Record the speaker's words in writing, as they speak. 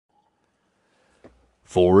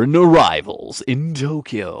Foreign arrivals in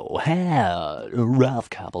Tokyo had a rough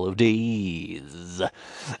couple of days,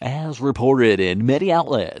 as reported in many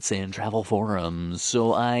outlets and travel forums,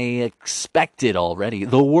 so I expected already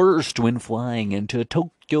the worst when flying into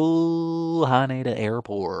Tokyo Haneda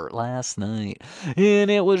Airport last night,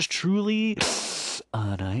 and it was truly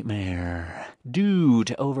a nightmare due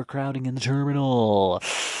to overcrowding in the terminal.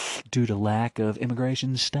 Due to lack of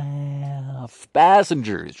immigration staff,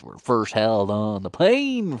 passengers were first held on the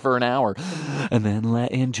plane for an hour and then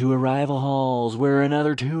let into arrival halls where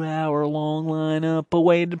another 2-hour-long lineup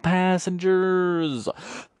awaited passengers.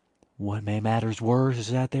 What made matters worse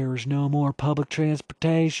is that there was no more public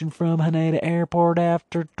transportation from Haneda Airport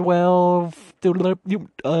after 12 to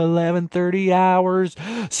 11:30 hours,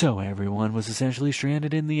 so everyone was essentially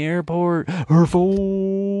stranded in the airport or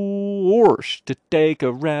forced to take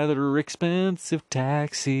a rather expensive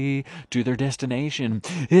taxi to their destination,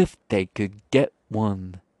 if they could get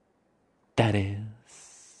one, that is.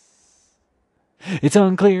 It's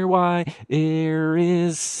unclear why there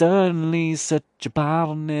is suddenly such a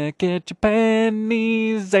bottleneck at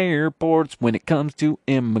Japanese airports when it comes to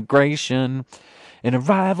immigration and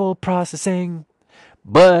arrival processing,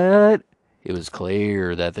 but it was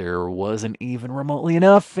clear that there wasn't even remotely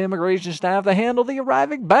enough immigration staff to handle the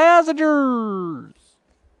arriving passengers.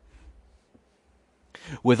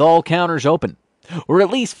 With all counters open, or at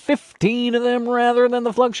least 15 of them rather than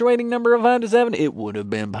the fluctuating number of 5 to 7, it would have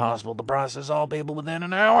been possible to process all people within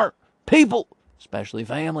an hour. People, especially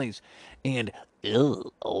families, and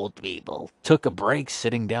old people, took a break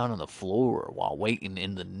sitting down on the floor while waiting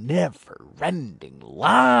in the never-ending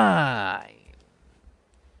line.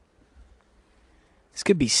 This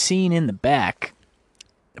could be seen in the back.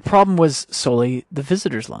 The problem was solely the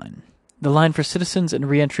visitors' line. The line for citizens and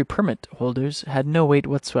re-entry permit holders had no wait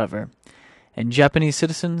whatsoever, and Japanese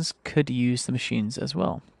citizens could use the machines as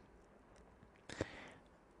well.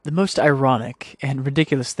 The most ironic and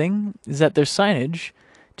ridiculous thing is that there's signage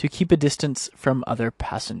to keep a distance from other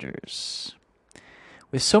passengers.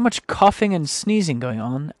 With so much coughing and sneezing going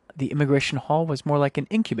on, the immigration hall was more like an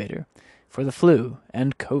incubator for the flu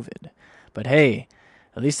and COVID. But hey,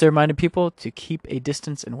 at least they reminded people to keep a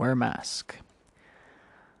distance and wear a mask.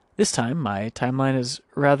 This time, my timeline is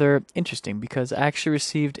rather interesting because I actually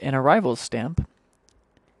received an arrival stamp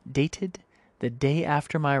dated the day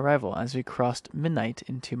after my arrival as we crossed midnight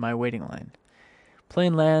into my waiting line.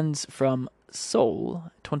 Plane lands from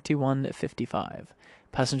Seoul, 21:55.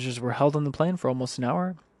 Passengers were held on the plane for almost an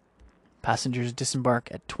hour. Passengers disembark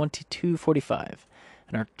at 22:45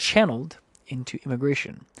 and are channeled into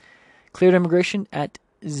immigration. Cleared immigration at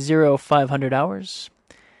 0500 hours,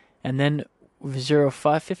 and then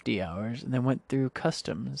 0550 hours, and then went through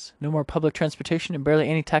customs. No more public transportation and barely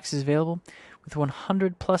any taxis available, with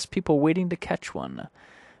 100 plus people waiting to catch one.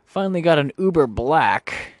 Finally got an Uber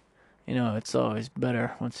Black. You know, it's always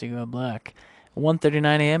better once you go black.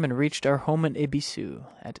 1:39 a.m. and reached our home in Ebisu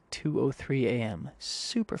at 2:03 a.m.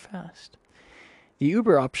 Super fast. The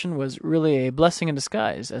Uber option was really a blessing in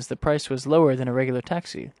disguise, as the price was lower than a regular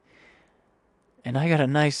taxi. And I got a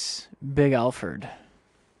nice big Alfred.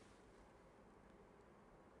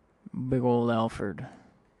 Big old Alfred.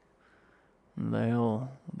 The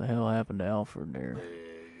hell happened to Alfred there?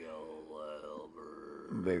 Big old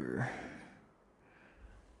Albert. Bigger.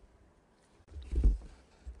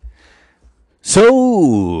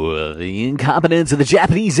 So, the incompetence of the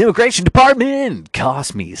Japanese immigration department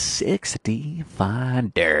cost me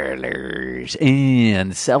 $65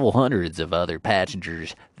 and several hundreds of other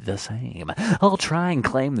passengers the same. I'll try and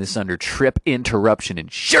claim this under trip interruption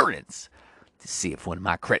insurance to see if one of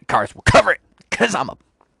my credit cards will cover it, because I'm a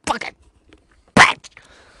fucking brat.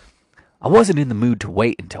 I wasn't in the mood to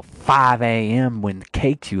wait until 5 a.m. when the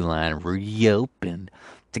KQ line reopened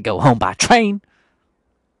to go home by train.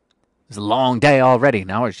 It was a long day already,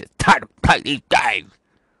 and I was just tired of these days.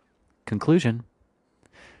 Conclusion: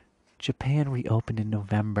 Japan reopened in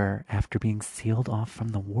November after being sealed off from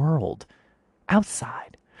the world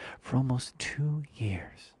outside for almost 2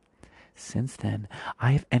 years. Since then,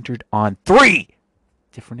 I have entered on 3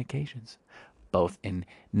 different occasions, both in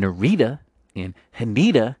Narita and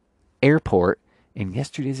Haneda Airport, and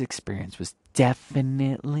yesterday's experience was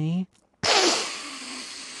definitely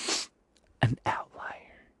an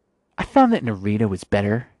outlier. I found that Narita was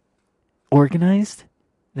better organized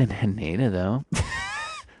than Haneda, though.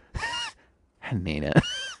 Haneda.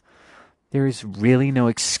 There is really no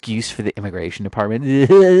excuse for the immigration department.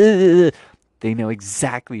 They know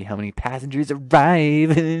exactly how many passengers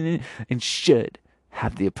arrive and should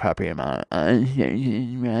have the appropriate amount.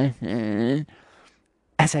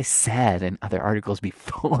 As I said in other articles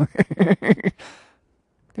before,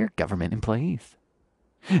 They're government employees.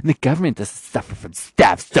 And the government doesn't suffer from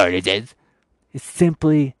staff shortages. It's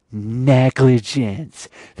simply negligence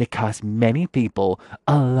that costs many people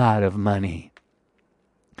a lot of money.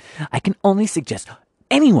 I can only suggest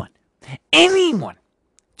anyone,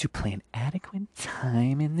 to plan adequate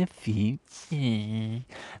time in the future,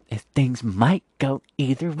 as things might go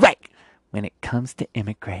either way when it comes to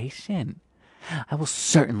immigration. I will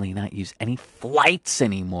certainly not use any flights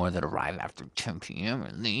anymore that arrive after 10 p.m.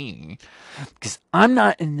 or leave, because I'm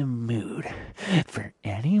not in the mood for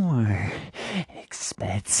any more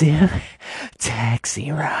expensive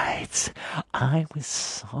taxi rides. I was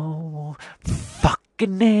so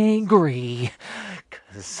fucking angry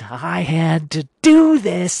because I had to do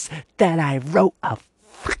this that I wrote a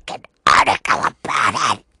fucking article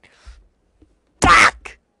about it.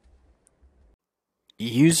 Fuck!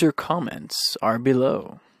 User comments are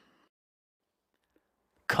below.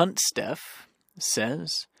 Cunt Steph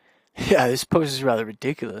says, yeah, this post is rather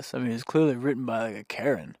ridiculous. I mean, it's clearly written by like a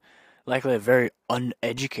Karen. Likely a very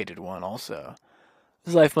uneducated one also.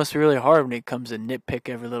 This life must be really hard when it comes to nitpick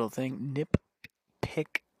every little thing.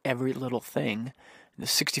 Nitpick every little thing. And the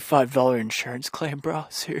 $65 insurance claim, bro.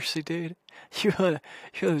 Seriously, dude. You wanna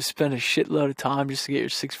spend a shitload of time just to get your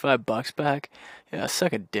 $65 back? Yeah,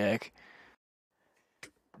 suck a dick.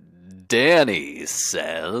 Danny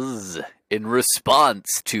says, in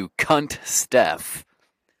response to Cunt Steph,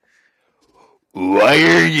 why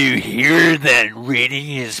are you here then reading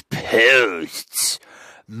his posts?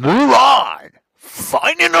 Move on.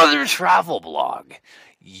 Find another travel blog.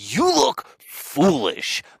 You look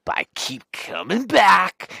foolish, but I keep coming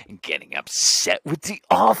back and getting upset with the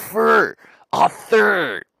author of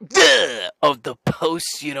the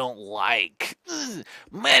posts you don't like.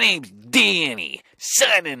 My name's Danny,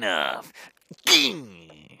 signing off.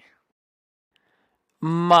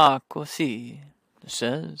 Ma così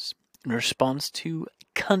says, in response to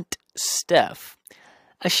Cunt Steph,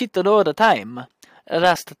 I shit a lot of time.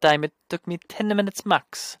 Last time it took me 10 minutes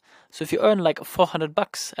max. So if you earn like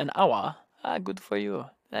 $400 an hour, good for you.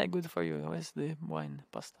 Good for you. Where's the wine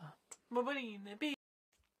pasta?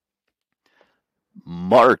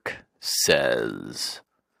 Mark says,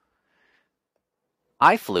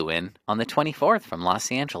 I flew in on the 24th from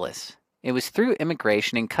Los Angeles. It was through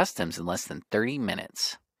immigration and customs in less than 30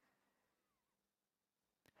 minutes.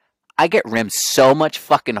 I get rimmed so much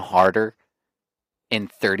fucking harder in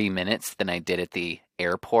 30 minutes than I did at the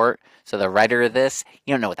airport. So the writer of this,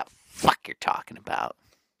 you don't know what the fuck you're talking about.